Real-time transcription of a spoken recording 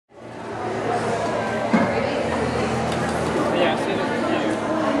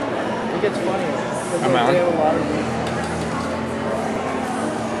Am I on?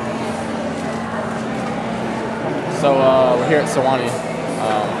 So we're here at Sewanee.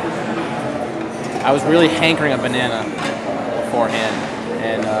 I was really hankering a banana beforehand,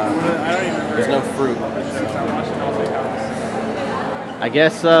 and there's no fruit. So. I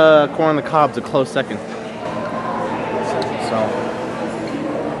guess corn on the cob's a close second. So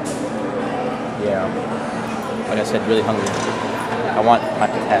yeah, like I said, really hungry. I want my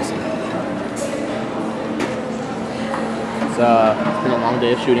potassium. It's been a long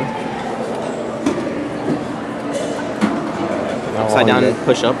day of shooting. Upside down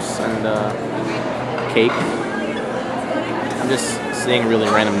push-ups and cake. I'm just saying really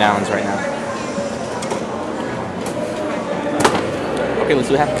random nouns right now. Okay, let's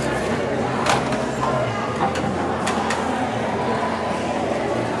see what happens.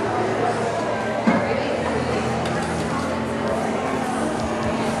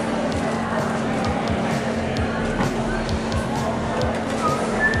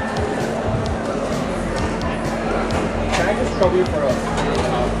 Can I just trouble you for a...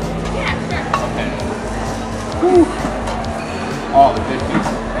 Yeah, sure. Okay. Whew. Oh, the good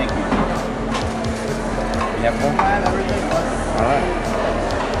piece. Thank you. You have more? Everything. Alright.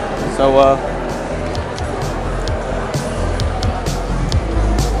 So, I'm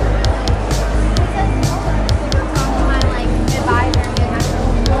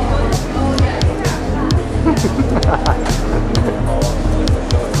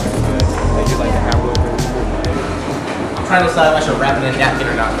trying to decide if I should wrap it in a napkin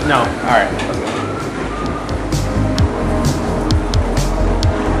or not. No. Alright.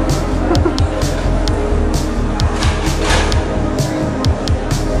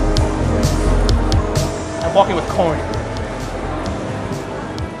 I'm walking with corn.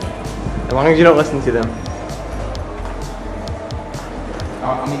 As long as you don't listen to them.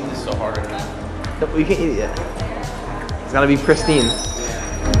 I'm eating this so hard right now. You can't eat it yet. It's gotta be pristine.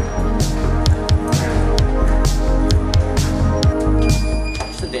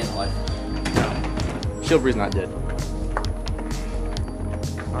 Just a day in the life. Shilbury's not dead.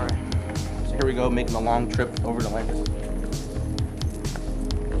 Alright. So here we go, making a long trip over to Landis.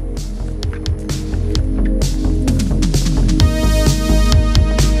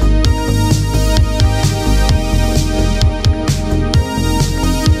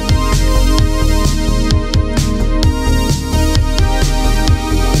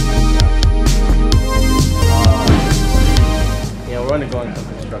 We're undergoing some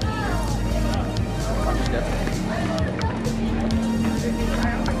construction here.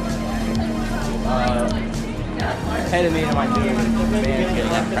 Ahead of me and my new band's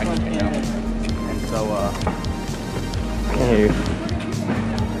getting out of practice right now. And so, I can't hear you.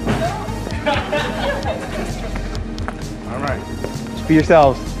 alright. Just be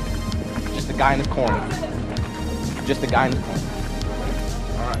yourselves. Just a guy in the corner. Just a guy in the corner.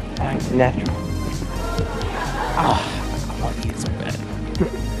 Alright. Natural. Ah. I want to eat so bad.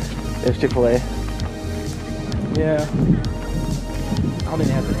 There's Chick-fil-A. Yeah. I don't think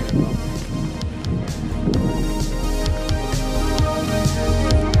they have it here.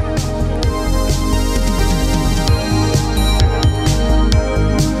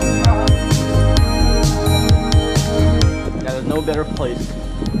 Now there's no better place to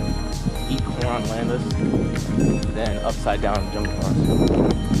eat corn on Landis than upside down in Jungle Forest.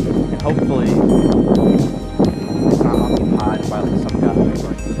 And hopefully it's not occupied by like some guy who's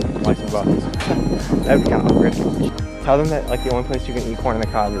like twice as bucks. That'd be kind of awkward. Tell them that like the only place you can eat corn on the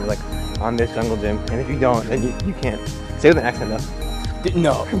cob is like on this jungle gym, and if you don't, then you can't. Say it with an accent though.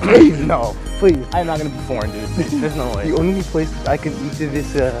 No, Please, no, please. I'm not gonna be foreign, dude. There's no way. The only place I can eat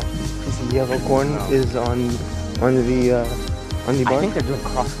this yellow corn is on the bar. I think they're doing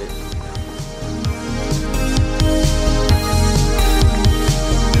CrossFit.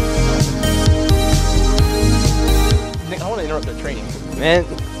 I want to interrupt their training. Man,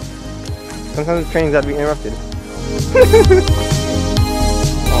 sometimes the training's got to be interrupted.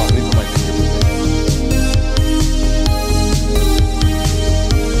 Oh, these are my fingers.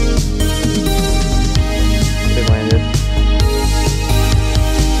 Big Landis.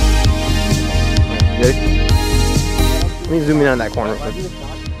 Ready? Let me zoom in on that corner.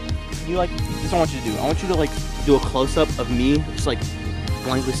 You like, this is what I want you to do. I want you to like do a close-up of me, just like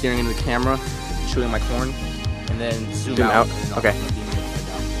blankly staring into the camera, chewing my corn, and then zoom out. Okay.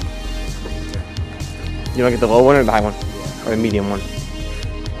 You want to get the low one or the high one? Or the medium one?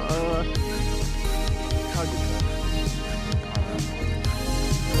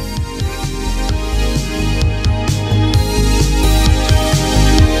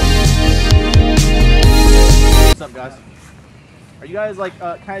 What's up, guys? Are you guys like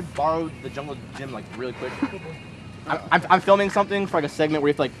can I borrow the jungle gym like really quick? I'm filming something for like a segment where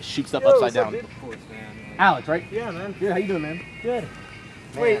you have to like shoot stuff upside down. Of course, man. Alex, right? Yeah, man. Good. How you doing, man? Good.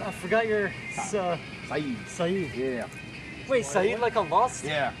 Man. Wait, I forgot your Saeed. Saeed. Yeah. Wait, Saeed like a Lost?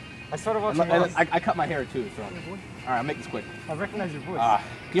 Yeah. I started watching And Lost. I cut my hair too, so. All right, I'll make this quick. I recognize your voice. Can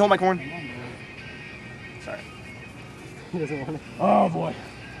you hold my corn? Sorry. He doesn't want it. Oh boy.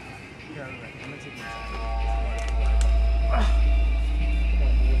 Yeah, right. I'm gonna take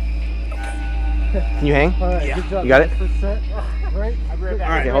Can you hang? Alright, Yeah. good job. You got it? First set. Right? I'll be right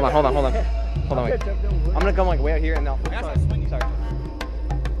back. Okay, hold on, wait. I'm gonna come like way out here and now. I got some swinging. Sorry.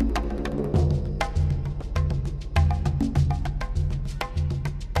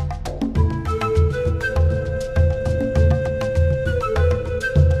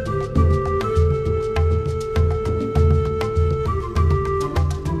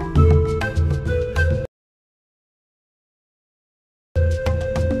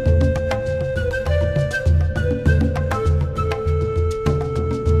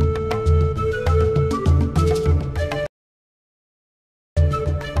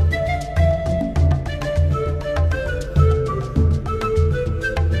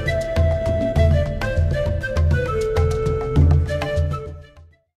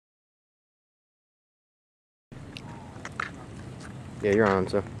 Yeah, you're on,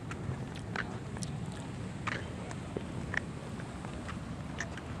 so.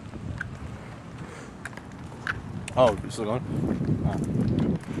 Oh, you still going?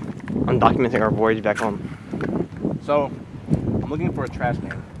 I'm documenting our voyage back home. So, I'm looking for a trash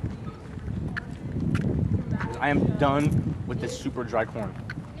can. I am done with this super dry corn.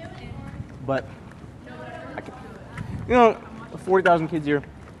 But, you know, 40,000 kids here.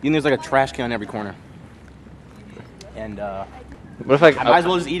 You know, there's like a trash can on every corner. And, What if like I might as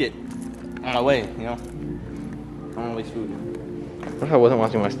well just eat it on my way, you know? I don't want to waste food. What if I wasn't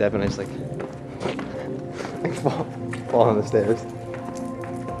watching my step and I just like fall on the stairs?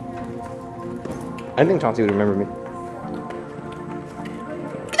 I think Chauncey would remember me.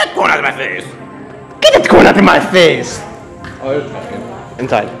 Get that corn out of my face! Get that corn out of my face! Oh,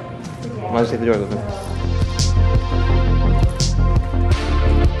 inside. Might just take the door with me.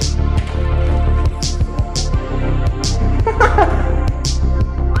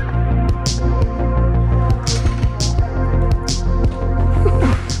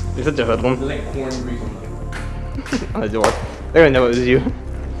 You're such a hoodlum. There's like corn grease On the door. They're gonna know it was you.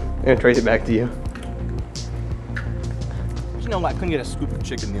 They're gonna trace it back to you. You know what? I couldn't get a scoop of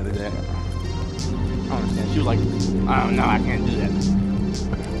chicken the other day. I don't understand. She was like, oh no, I can't do that.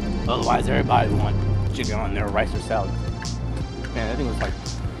 Otherwise, everybody would want chicken on their rice or salad. Man, I think it was like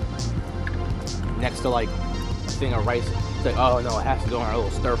next to like a thing of rice. It's like, oh no, it has to go on our little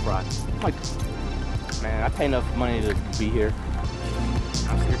stir fry. I'm like, man, I pay enough money to be here.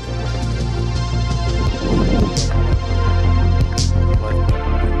 I'm scared too. What? I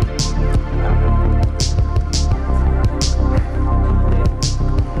don't know.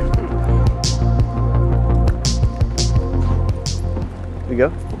 We go?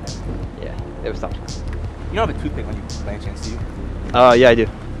 Yeah, it was stopped. You don't have a toothpick on you by any chance, do you? Yeah, I do.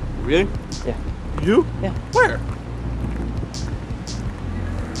 Really? Yeah. You do? Yeah. Where?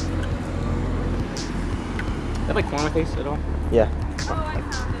 Is that like corn on my face at all? Yeah.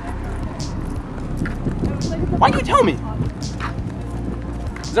 Why didn't you tell me?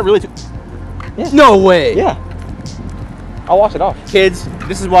 Is that really Yeah. No way! Yeah. I'll wash it off. Kids,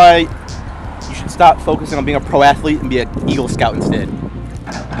 this is why you should stop focusing on being a pro athlete and be an Eagle Scout instead.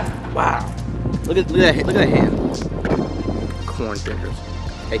 Wow. Look at that hand. Corn fingers.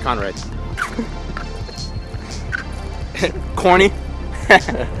 Hey, Conrad. Corny?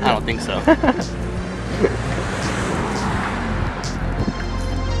 I don't think so.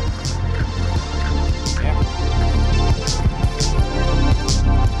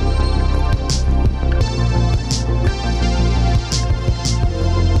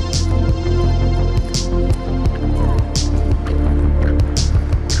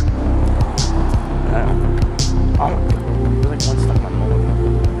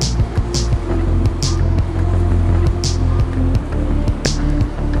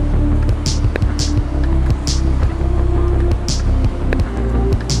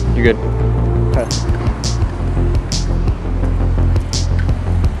 You're good.